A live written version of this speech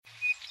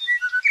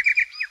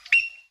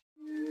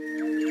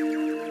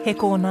He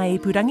kōna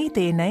ipurangi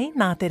tēnei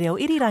nā te reo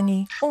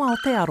irirangi o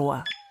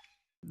Aotearoa.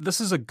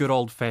 This is a good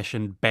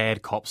old-fashioned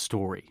bad cop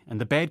story,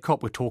 and the bad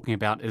cop we're talking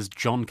about is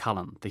John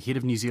Cullen, the head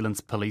of New Zealand's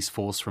police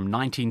force from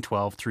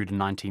 1912 through to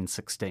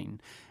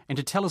 1916. And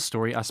to tell his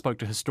story, I spoke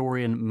to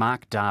historian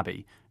Mark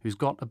Darby, who's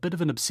got a bit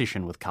of an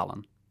obsession with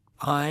Cullen.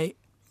 I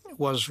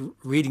was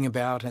reading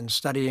about and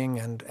studying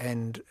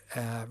and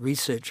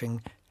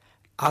researching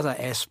other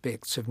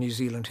aspects of New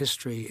Zealand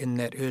history in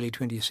that early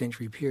 20th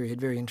century period,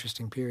 very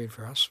interesting period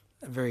for us,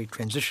 a very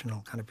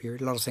transitional kind of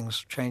period, a lot of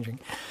things changing.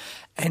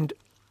 And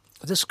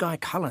this guy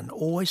Cullen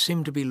always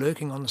seemed to be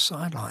lurking on the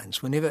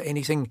sidelines whenever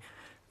anything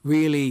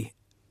really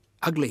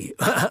ugly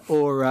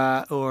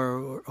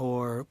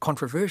or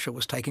controversial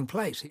was taking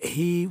place.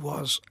 He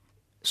was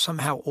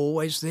somehow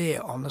always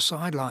there on the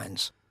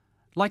sidelines.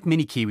 Like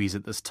many Kiwis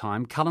at this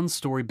time, Cullen's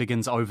story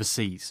begins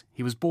overseas.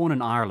 He was born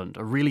in Ireland,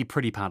 a really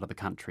pretty part of the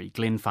country,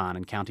 Glenfarne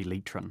in County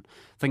Leitrim.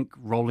 Think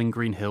rolling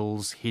green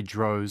hills,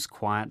 hedgerows,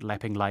 quiet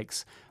lapping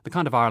lakes, the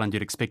kind of Ireland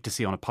you'd expect to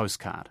see on a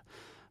postcard.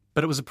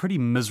 But it was a pretty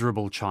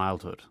miserable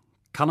childhood.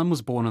 Cullen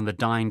was born in the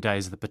dying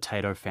days of the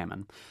potato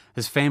famine.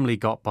 His family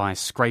got by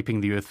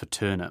scraping the earth for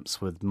turnips,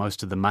 with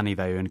most of the money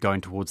they earned going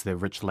towards their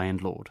rich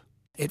landlord.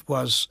 It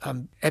was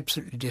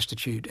absolutely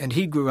destitute, and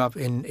he grew up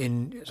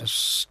in a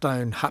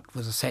stone hut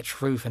with a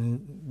thatched roof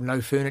and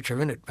no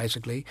furniture in it,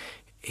 basically.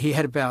 He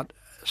had about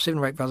 7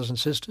 or 8 brothers and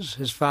sisters.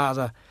 His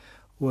father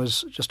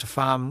was just a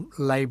farm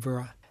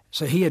labourer,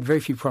 so he had very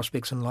few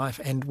prospects in life,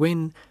 and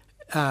when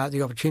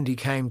the opportunity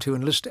came to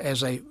enlist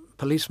as a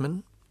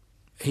policeman,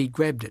 he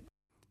grabbed it.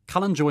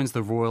 Cullen joins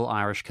the Royal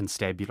Irish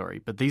Constabulary,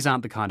 but these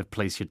aren't the kind of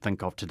police you'd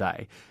think of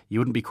today. You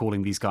wouldn't be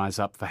calling these guys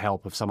up for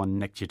help if someone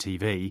nicked your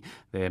TV.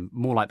 They're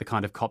more like the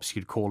kind of cops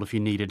you'd call if you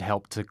needed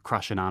help to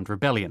crush an armed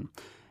rebellion.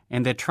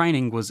 And their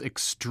training was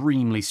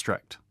extremely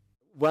strict.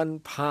 One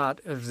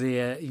part of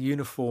their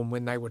uniform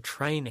when they were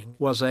training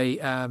was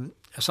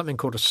something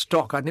called a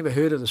stock. I'd never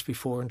heard of this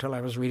before until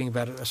I was reading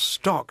about it. A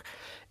stock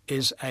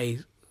is a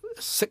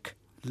thick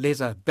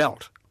leather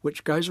belt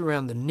which goes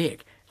around the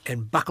neck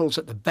and buckles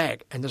at the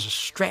back, and there's a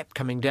strap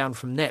coming down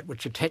from that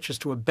which attaches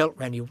to a belt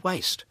around your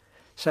waist.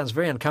 Sounds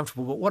very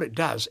uncomfortable, but what it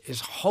does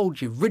is hold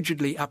you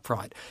rigidly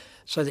upright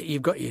so that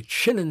you've got your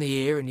chin in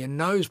the air and your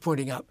nose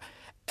pointing up.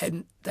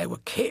 And they were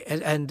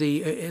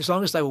as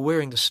long as they were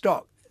wearing the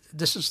stock,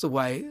 this is the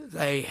way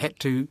they had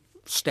to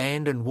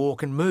stand and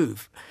walk and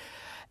move.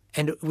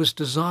 And it was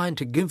designed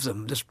to give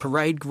them this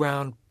parade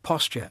ground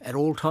posture at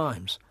all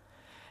times.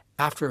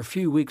 After a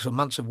few weeks or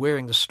months of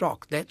wearing the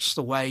stock, that's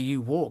the way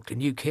you walked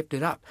and you kept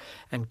it up.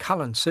 And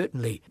Cullen,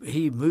 certainly,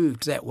 he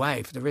moved that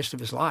way for the rest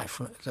of his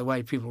life, the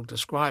way people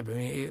describe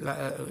him.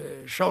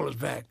 Shoulders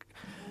back,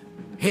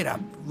 head up,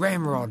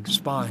 ramrod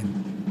spine.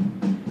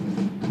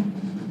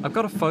 I've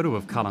got a photo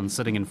of Cullen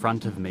sitting in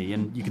front of me,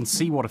 and you can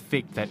see what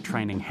effect that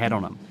training had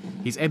on him.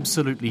 He's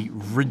absolutely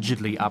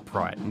rigidly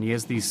upright, and he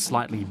has these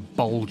slightly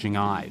bulging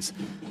eyes.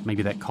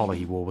 Maybe that collar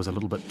he wore was a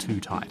little bit too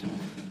tight.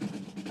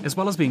 As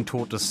well as being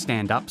taught to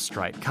stand up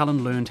straight,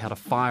 Cullen learned how to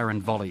fire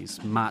in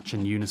volleys, march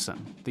in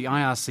unison. The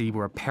IRC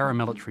were a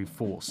paramilitary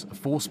force, a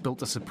force built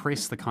to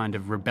suppress the kind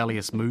of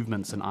rebellious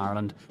movements in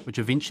Ireland which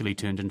eventually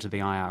turned into the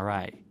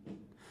IRA.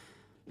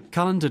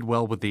 Cullen did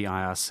well with the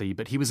IRC,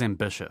 but he was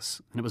ambitious,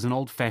 and it was an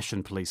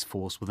old-fashioned police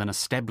force with an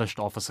established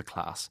officer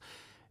class.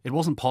 It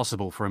wasn't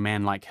possible for a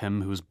man like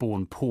him, who was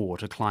born poor,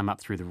 to climb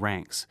up through the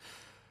ranks.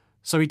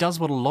 So he does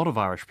what a lot of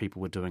Irish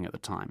people were doing at the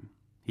time.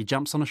 He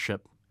jumps on a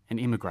ship and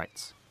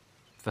emigrates.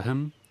 For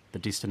him, the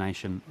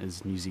destination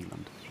is New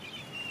Zealand.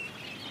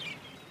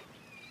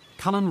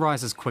 Cullen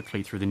rises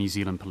quickly through the New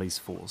Zealand police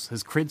force.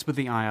 His creds with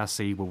the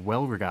IRC were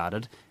well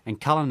regarded, and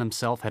Cullen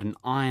himself had an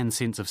iron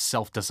sense of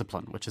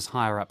self-discipline, which his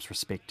higher-ups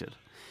respected.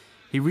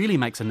 He really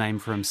makes a name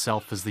for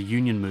himself as the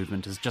union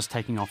movement is just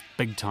taking off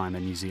big time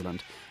in New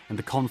Zealand, and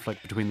the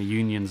conflict between the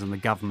unions and the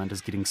government is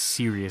getting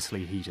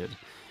seriously heated.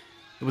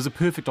 It was a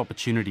perfect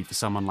opportunity for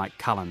someone like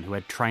Cullen, who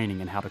had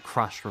training in how to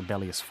crush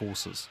rebellious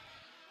forces.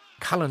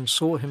 Cullen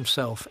saw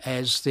himself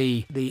as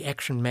the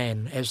action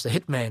man, as the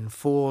hitman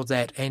for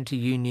that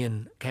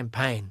anti-union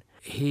campaign.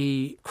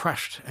 He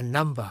crushed a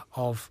number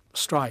of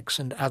strikes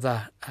and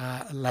other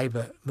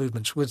labour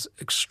movements with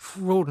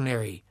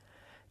extraordinary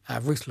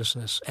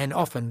ruthlessness, and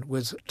often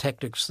with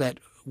tactics that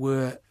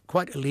were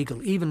quite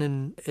illegal,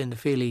 even in the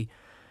fairly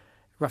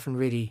rough and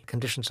ready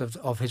conditions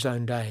of his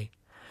own day.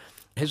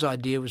 His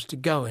idea was to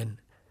go in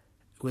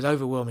with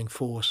overwhelming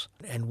force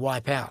and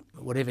wipe out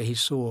whatever he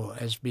saw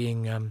as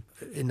being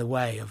in the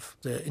way of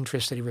the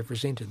interests that he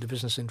represented, the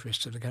business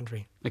interests of the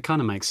country. It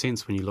kind of makes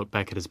sense when you look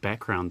back at his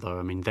background, though.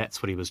 I mean,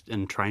 that's what he was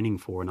in training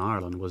for in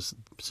Ireland, was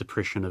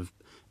suppression of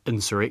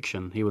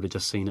insurrection. He would have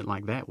just seen it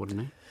like that,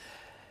 wouldn't he?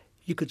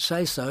 You could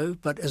say so,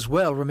 but as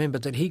well remember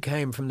that he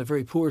came from the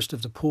very poorest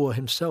of the poor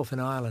himself in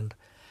Ireland.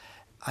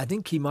 I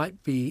think he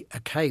might be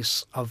a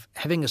case of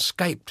having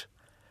escaped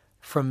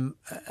from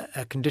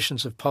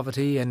conditions of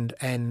poverty and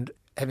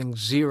having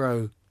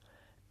zero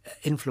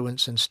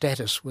influence and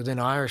status within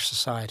Irish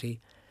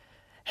society,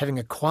 having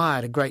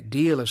acquired a great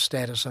deal of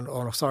status and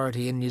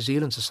authority in New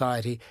Zealand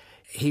society,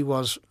 he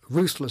was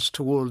ruthless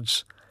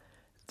towards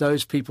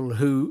those people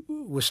who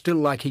were still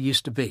like he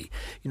used to be.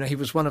 He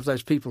was one of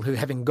those people who,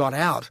 having got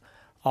out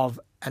of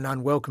an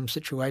unwelcome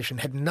situation,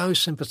 had no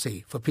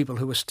sympathy for people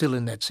who were still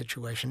in that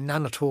situation,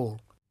 none at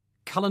all.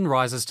 Cullen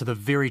rises to the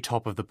very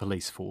top of the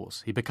police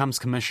force. He becomes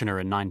commissioner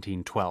in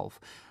 1912.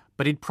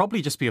 But he'd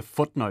probably just be a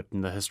footnote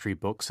in the history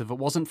books if it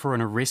wasn't for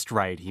an arrest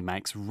raid he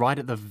makes right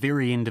at the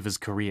very end of his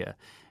career.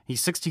 He's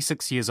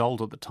 66 years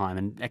old at the time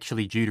and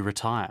actually due to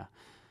retire.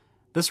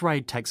 This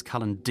raid takes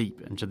Cullen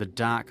deep into the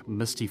dark,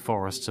 misty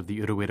forests of the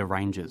Urewera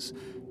Ranges,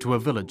 to a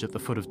village at the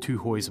foot of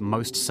Tūhoe's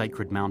most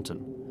sacred mountain,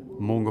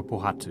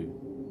 Mongopohatu.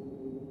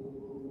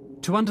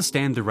 To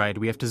understand the raid,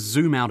 we have to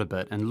zoom out a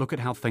bit and look at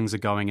how things are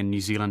going in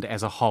New Zealand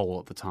as a whole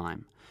at the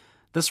time.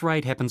 This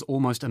raid happens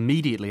almost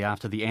immediately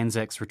after the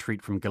Anzacs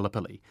retreat from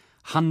Gallipoli.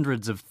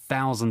 Hundreds of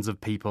thousands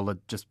of people are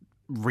just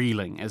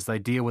reeling as they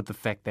deal with the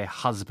fact their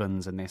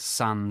husbands and their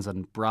sons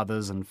and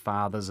brothers and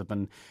fathers have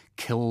been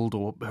killed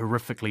or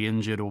horrifically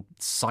injured or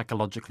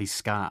psychologically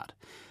scarred.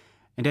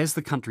 And as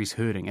the country's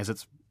hurting, as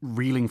it's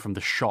reeling from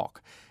the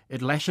shock,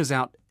 it lashes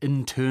out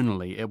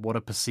internally at what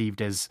are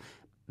perceived as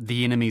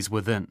the enemies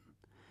within.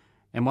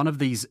 And one of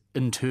these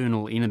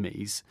internal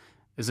enemies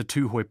is a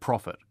Tūhoe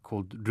prophet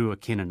called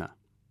Ruakirina.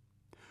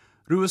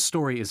 Rua's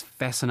story is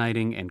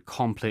fascinating and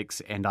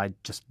complex, and I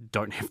just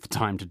don't have the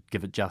time to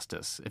give it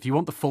justice. If you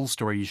want the full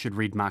story, you should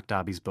read Mark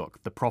Darby's book,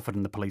 The Prophet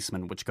and the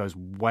Policeman, which goes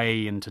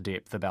way into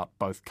depth about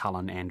both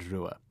Cullen and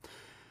Rua.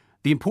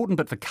 The important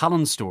bit for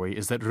Cullen's story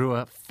is that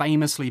Rua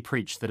famously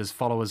preached that his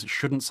followers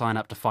shouldn't sign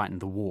up to fight in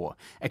the war.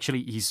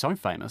 Actually, he's so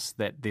famous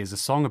that there's a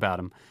song about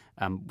him,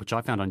 which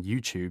I found on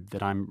YouTube,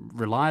 that I'm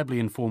reliably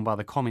informed by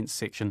the comments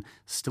section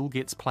still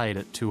gets played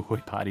at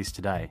Tūhoe parties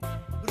today.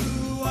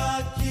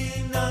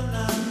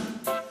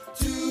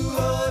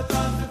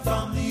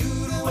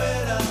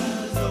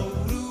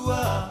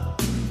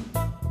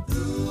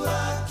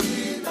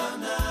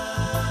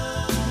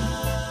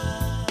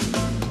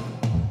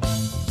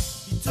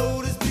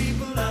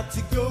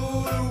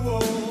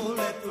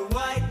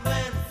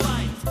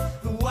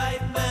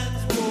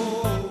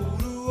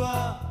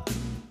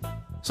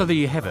 So there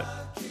you have it.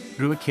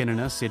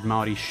 Ruakirina said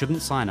Māori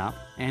shouldn't sign up,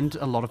 and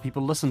a lot of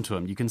people listened to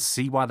him. You can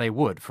see why they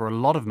would. For a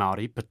lot of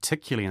Māori,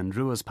 particularly in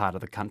Rua's part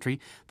of the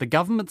country, the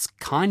government's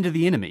kind of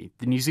the enemy.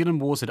 The New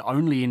Zealand Wars had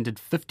only ended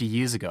 50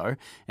 years ago,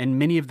 and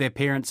many of their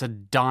parents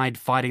had died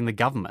fighting the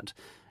government,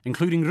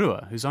 including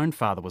Rua, whose own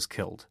father was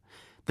killed.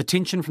 The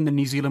tension from the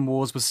New Zealand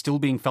Wars was still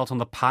being felt on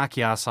the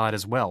Pākehā side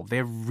as well.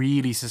 They're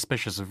really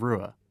suspicious of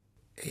Rua.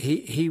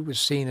 He was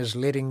seen as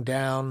letting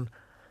down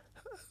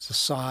the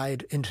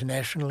side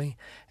internationally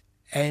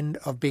and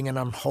of being an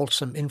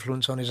unwholesome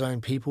influence on his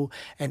own people.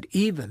 And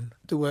even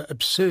there were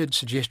absurd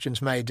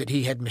suggestions made that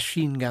he had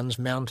machine guns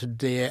mounted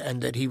there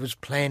and that he was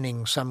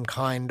planning some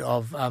kind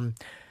of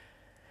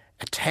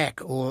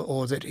attack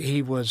or that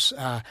he was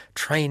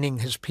training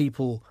his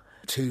people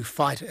to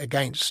fight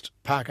against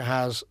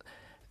Pākehās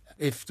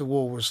if the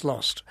war was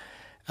lost.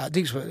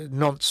 These were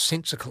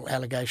nonsensical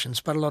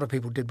allegations, but a lot of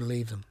people did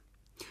believe them.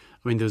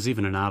 I mean, there was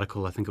even an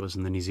article, I think it was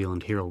in the New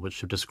Zealand Herald, which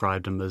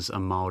described him as a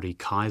Māori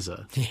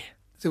Kaiser. Yeah.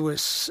 There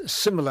was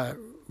similar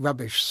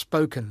rubbish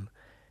spoken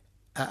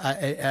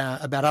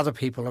about other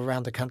people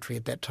around the country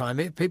at that time.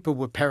 People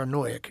were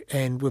paranoid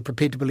and were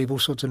prepared to believe all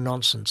sorts of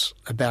nonsense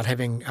about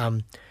having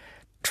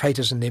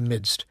traitors in their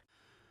midst.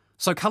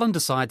 So Cullen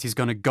decides he's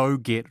going to go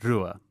get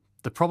Rua.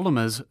 The problem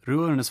is,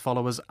 Rua and his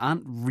followers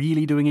aren't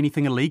really doing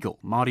anything illegal.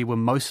 Māori were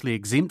mostly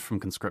exempt from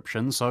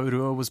conscription, so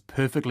Rua was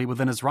perfectly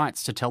within his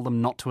rights to tell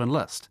them not to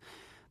enlist.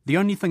 The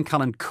only thing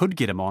Cullen could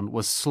get him on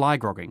was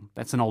slygrogging.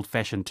 That's an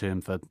old-fashioned term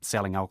for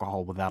selling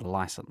alcohol without a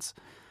licence.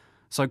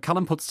 So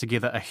Cullen puts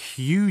together a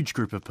huge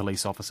group of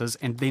police officers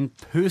and then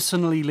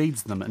personally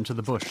leads them into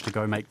the bush to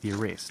go make the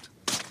arrest.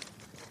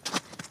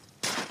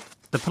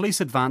 The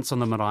police advance on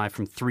the marae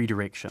from 3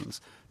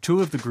 directions. 2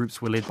 of the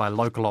groups were led by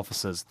local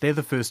officers. They're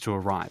the first to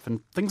arrive,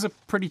 and things are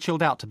pretty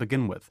chilled out to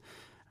begin with.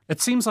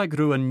 It seems like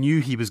Rua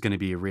knew he was going to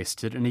be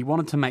arrested, and he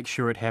wanted to make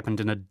sure it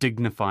happened in a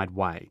dignified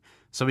way.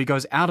 So he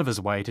goes out of his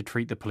way to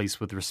treat the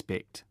police with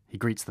respect. He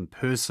greets them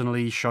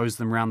personally, shows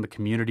them around the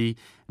community,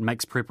 and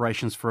makes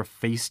preparations for a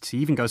feast. He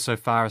even goes so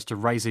far as to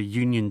raise a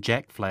Union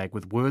Jack flag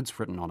with words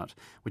written on it,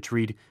 which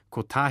read,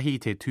 Ko tahi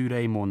te ture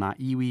mō ngā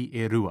iwi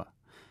e Rua.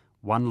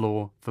 One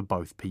law for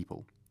both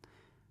people.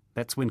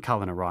 That's when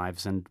Cullen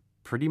arrives, and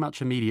pretty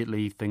much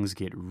immediately things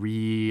get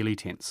really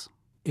tense.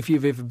 If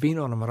you've ever been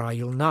on a marae,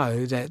 you'll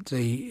know that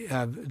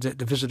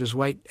the visitors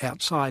wait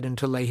outside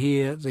until they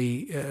hear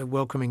the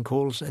welcoming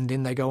calls and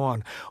then they go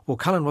on. Well,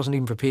 Cullen wasn't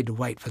even prepared to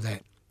wait for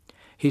that.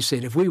 He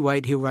said, if we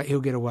wait,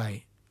 he'll get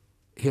away.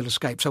 He'll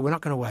escape, so we're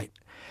not going to wait.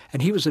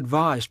 And he was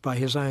advised by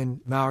his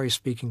own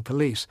Maori-speaking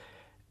police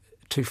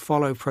to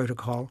follow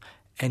protocol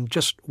and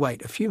just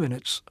wait a few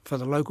minutes for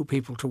the local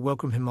people to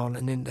welcome him on,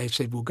 and then they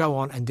said, we'll go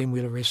on and then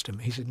we'll arrest him.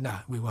 He said, no,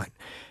 we won't.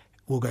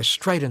 We'll go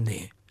straight in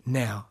there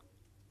now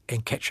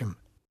and catch him.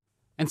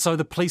 And so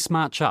the police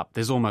march up.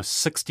 There's almost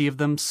 60 of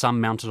them,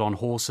 some mounted on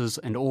horses,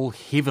 and all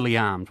heavily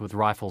armed with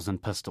rifles and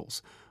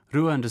pistols.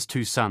 Rua and his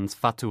two sons,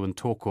 Fatu and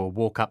Toko,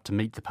 walk up to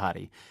meet the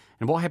party.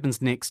 And what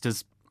happens next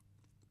is,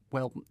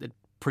 well, it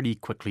pretty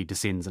quickly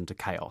descends into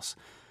chaos.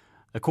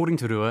 According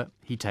to Rua,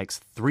 he takes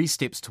 3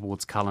 steps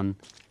towards Cullen,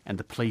 and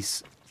the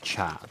police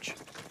charge.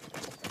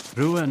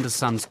 Rua and his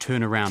sons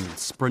turn around and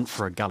sprint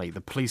for a gully.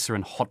 The police are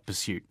in hot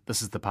pursuit.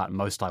 This is the part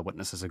most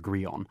eyewitnesses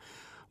agree on.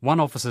 One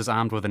officer's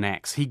armed with an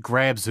axe. He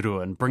grabs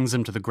Rua and brings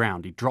him to the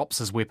ground. He drops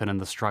his weapon in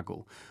the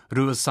struggle.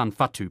 Rua's son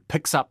Fatu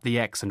picks up the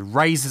axe and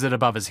raises it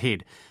above his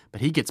head,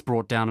 but he gets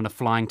brought down in a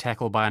flying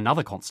tackle by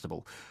another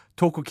constable.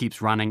 Toko keeps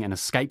running and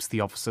escapes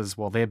the officers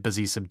while they're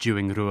busy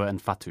subduing Rua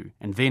and Fatu.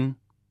 And then...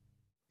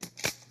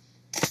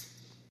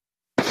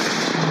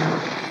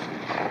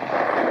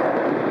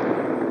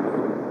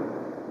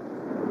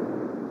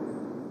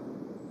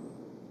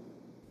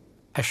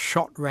 a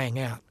shot rang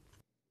out.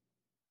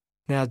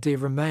 Now, there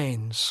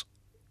remains,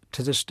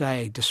 to this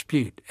day,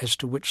 dispute as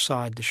to which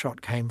side the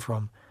shot came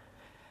from.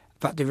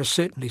 But there is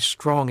certainly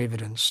strong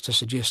evidence to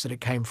suggest that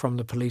it came from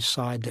the police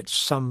side, that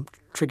some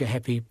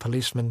trigger-happy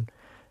policeman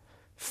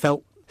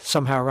felt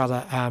somehow or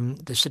other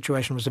the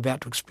situation was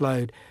about to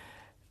explode.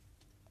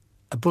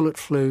 A bullet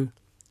flew,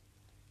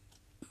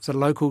 the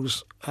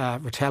locals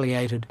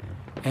retaliated,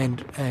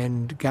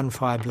 and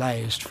gunfire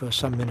blazed for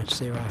some minutes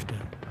thereafter.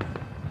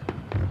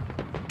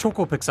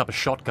 Toko picks up a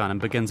shotgun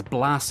and begins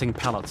blasting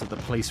pellets at the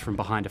police from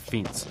behind a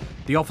fence.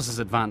 The officers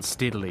advance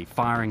steadily,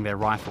 firing their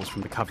rifles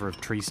from the cover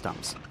of tree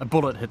stumps. A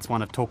bullet hits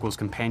one of Toko's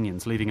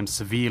companions, leaving him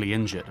severely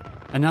injured.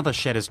 Another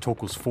shatters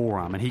Toko's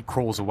forearm and he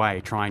crawls away,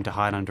 trying to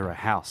hide under a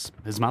house.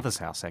 His mother's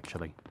house,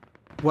 actually.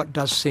 What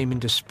does seem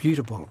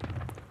indisputable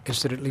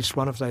is that at least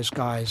one of those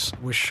guys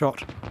was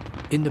shot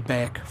in the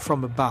back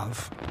from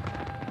above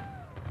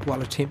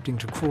while attempting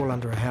to crawl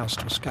under a house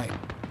to escape.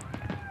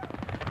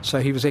 So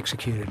he was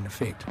executed, in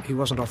effect. He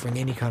wasn't offering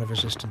any kind of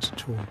resistance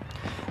at all.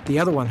 The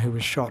other one who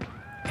was shot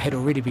had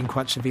already been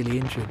quite severely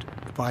injured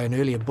by an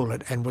earlier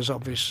bullet and was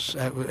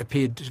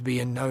appeared to be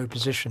in no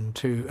position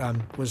to,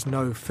 was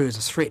no further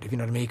threat, if you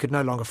know what I mean. He could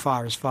no longer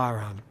fire his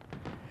firearm,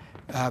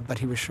 but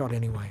he was shot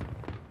anyway.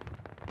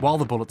 While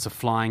the bullets are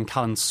flying,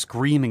 Cullen's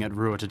screaming at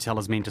Rua to tell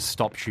his men to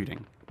stop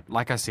shooting.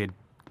 Like I said,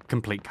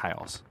 complete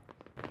chaos.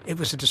 It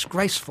was a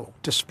disgraceful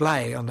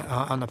display on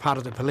the part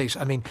of the police.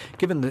 I mean,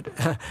 given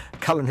that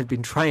Cullen had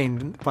been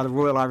trained by the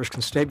Royal Irish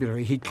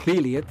Constabulary, he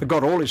clearly had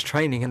forgot all his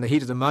training in the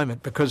heat of the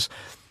moment, because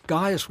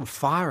guys were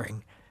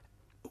firing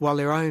while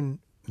their own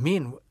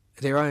men,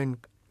 their own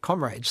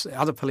comrades, the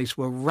other police,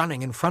 were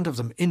running in front of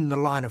them in the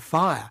line of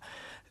fire.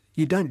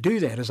 You don't do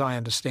that, as I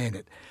understand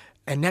it.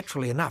 And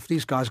naturally enough,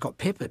 these guys got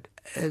peppered.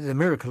 The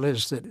miracle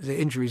is that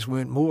the injuries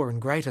weren't more and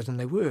greater than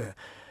they were.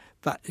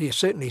 But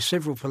certainly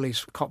several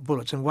police copped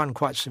bullets, and one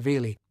quite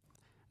severely.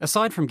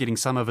 Aside from getting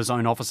some of his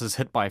own officers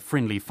hit by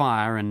friendly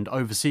fire and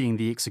overseeing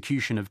the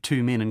execution of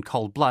 2 men in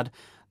cold blood,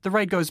 the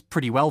raid goes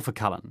pretty well for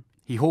Cullen.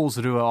 He hauls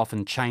Rua off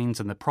in chains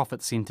and the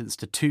prophet's sentenced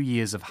to 2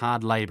 years of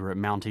hard labour at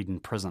Mount Eden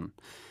Prison.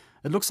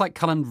 It looks like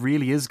Cullen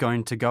really is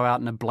going to go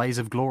out in a blaze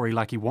of glory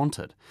like he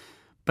wanted.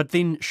 But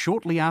then,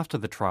 shortly after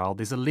the trial,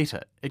 there's a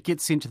letter. It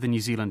gets sent to the New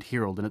Zealand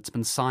Herald and it's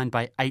been signed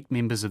by 8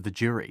 members of the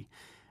jury.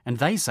 And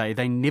they say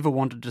they never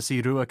wanted to see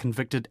Rua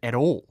convicted at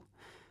all.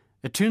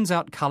 It turns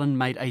out Cullen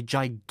made a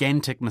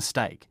gigantic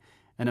mistake,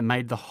 and it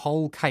made the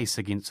whole case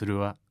against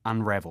Rua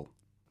unravel.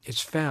 It's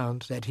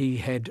found that he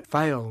had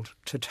failed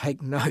to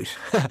take note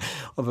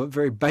of a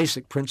very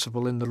basic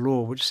principle in the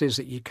law, which says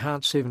that you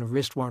can't serve an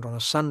arrest warrant on a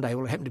Sunday.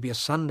 Well, it happened to be a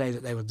Sunday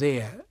that they were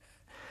there,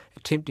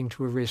 attempting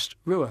to arrest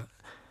Rua.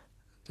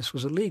 This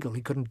was illegal.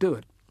 He couldn't do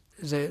it.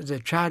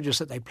 The charges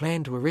that they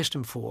planned to arrest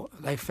him for,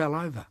 they fell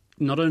over.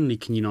 Not only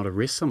can you not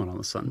arrest someone on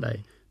a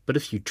Sunday, but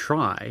if you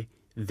try,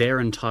 they're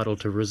entitled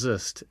to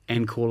resist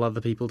and call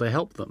other people to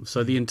help them.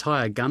 So the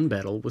entire gun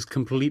battle was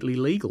completely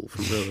legal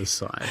from Rua's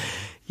side.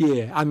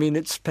 Yeah, I mean,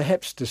 it's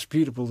perhaps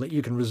disputable that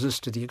you can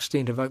resist to the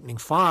extent of opening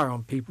fire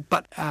on people,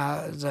 but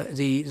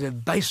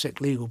the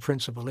basic legal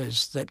principle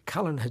is that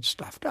Cullen had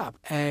stuffed up,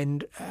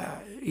 and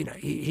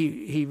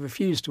he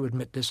refused to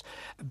admit this,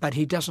 but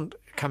he doesn't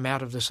come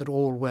out of this at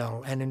all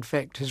well, and in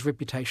fact his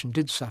reputation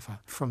did suffer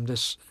from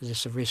this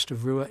arrest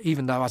of Rua,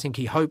 even though I think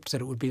he hoped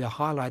that it would be the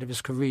highlight of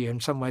his career. In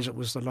some ways it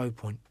was the low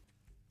point.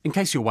 In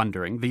case you're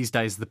wondering, these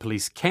days the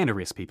police can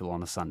arrest people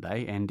on a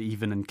Sunday, and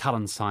even in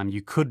Cullen's time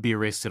you could be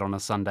arrested on a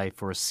Sunday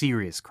for a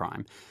serious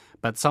crime,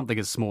 but something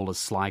as small as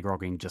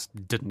sly-grogging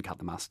just didn't cut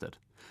the mustard.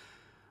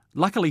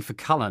 Luckily for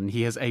Cullen,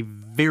 he has a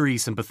very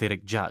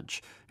sympathetic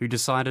judge who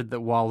decided that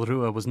while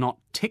Rua was not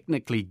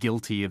technically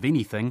guilty of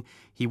anything,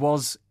 he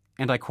was,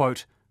 and I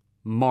quote,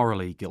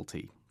 morally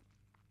guilty.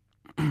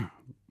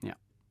 Yeah.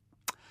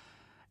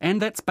 And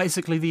that's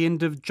basically the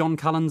end of John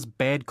Cullen's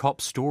bad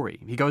cop story.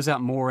 He goes out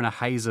more in a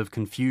haze of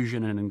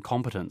confusion and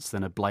incompetence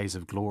than a blaze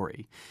of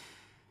glory.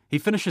 He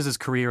finishes his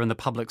career in the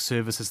public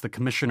service as the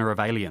Commissioner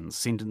of Aliens,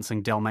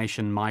 sentencing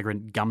Dalmatian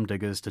migrant gum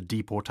diggers to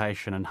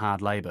deportation and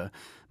hard labour,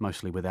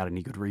 mostly without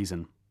any good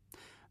reason.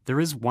 There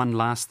is one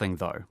last thing,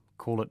 though.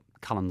 Call it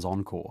Cullen's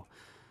encore.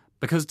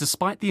 Because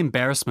despite the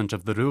embarrassment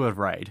of the Rua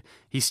raid,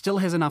 he still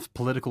has enough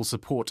political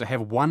support to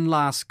have one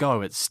last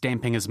go at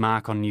stamping his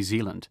mark on New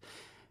Zealand.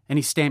 And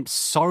he stamped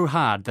so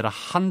hard that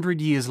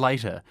 100 years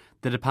later,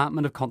 the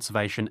Department of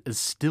Conservation is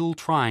still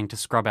trying to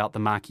scrub out the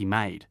mark he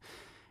made.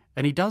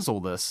 And he does all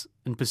this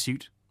in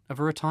pursuit of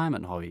a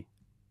retirement hobby.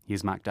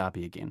 Here's Mark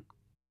Darby again.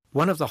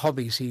 One of the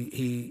hobbies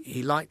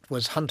he liked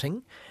was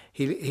hunting.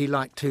 He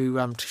liked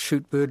to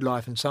shoot bird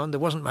life and so on. There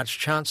wasn't much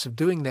chance of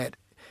doing that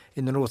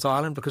in the North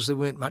Island because there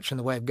weren't much in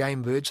the way of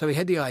game birds. So he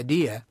had the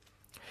idea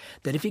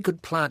that if he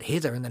could plant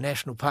heather in the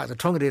national park, the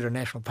Tongariro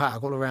National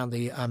Park, all around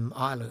the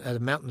island, the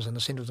mountains in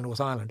the centre of the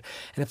North Island,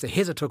 and if the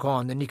heather took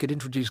on, then you could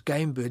introduce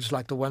game birds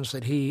like the ones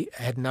that he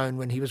had known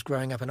when he was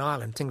growing up in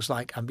Ireland, things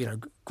like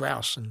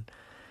grouse and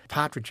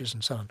partridges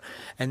and so on.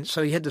 And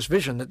so he had this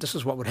vision that this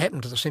is what would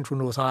happen to the central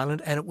North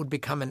Island, and it would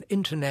become an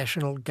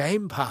international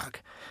game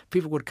park.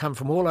 People would come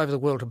from all over the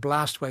world to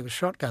blast away with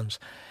shotguns,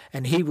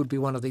 and he would be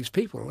one of these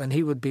people, and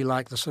he would be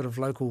like the sort of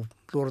local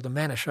lord of the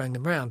manor showing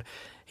them around.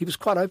 He was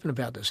quite open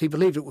about this. He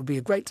believed it would be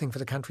a great thing for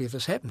the country if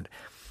this happened.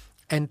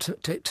 And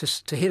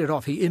to head it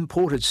off, he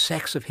imported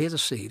sacks of heather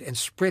seed and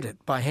spread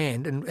it by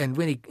hand. And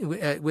when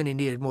he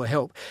needed more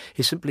help,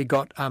 he simply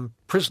got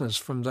prisoners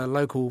from the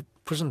local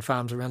prison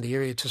farms around the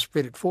area to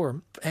spread it for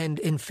him, and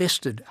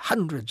infested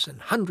hundreds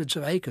and hundreds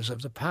of acres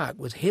of the park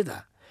with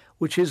heather,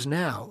 which is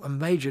now a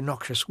major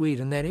noxious weed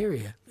in that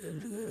area.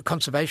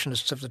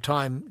 Conservationists of the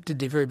time did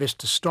their very best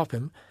to stop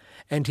him,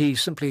 and he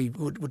simply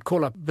would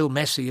call up Bill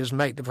Massey, his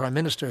mate, the Prime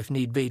Minister, if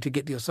need be, to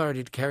get the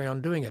authority to carry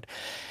on doing it.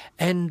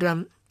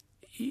 And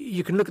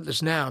you can look at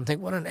this now and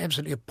think, what an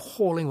absolutely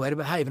appalling way to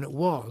behave, and it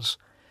was.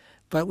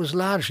 But it was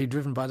largely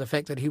driven by the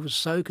fact that he was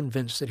so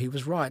convinced that he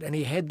was right, and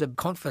he had the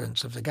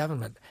confidence of the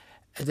government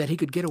that he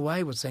could get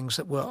away with things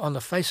that were, on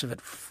the face of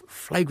it,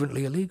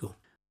 flagrantly illegal.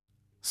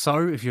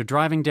 So, if you're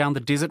driving down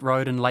the desert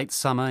road in late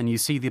summer and you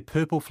see the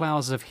purple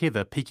flowers of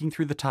heather peeking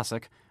through the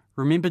tussock,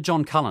 remember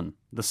John Cullen,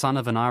 the son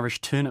of an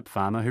Irish turnip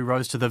farmer who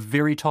rose to the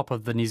very top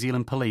of the New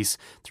Zealand police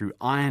through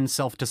iron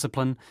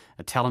self-discipline,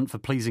 a talent for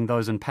pleasing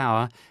those in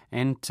power,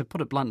 and, to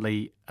put it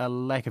bluntly, a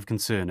lack of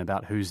concern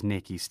about whose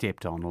neck he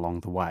stepped on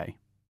along the way.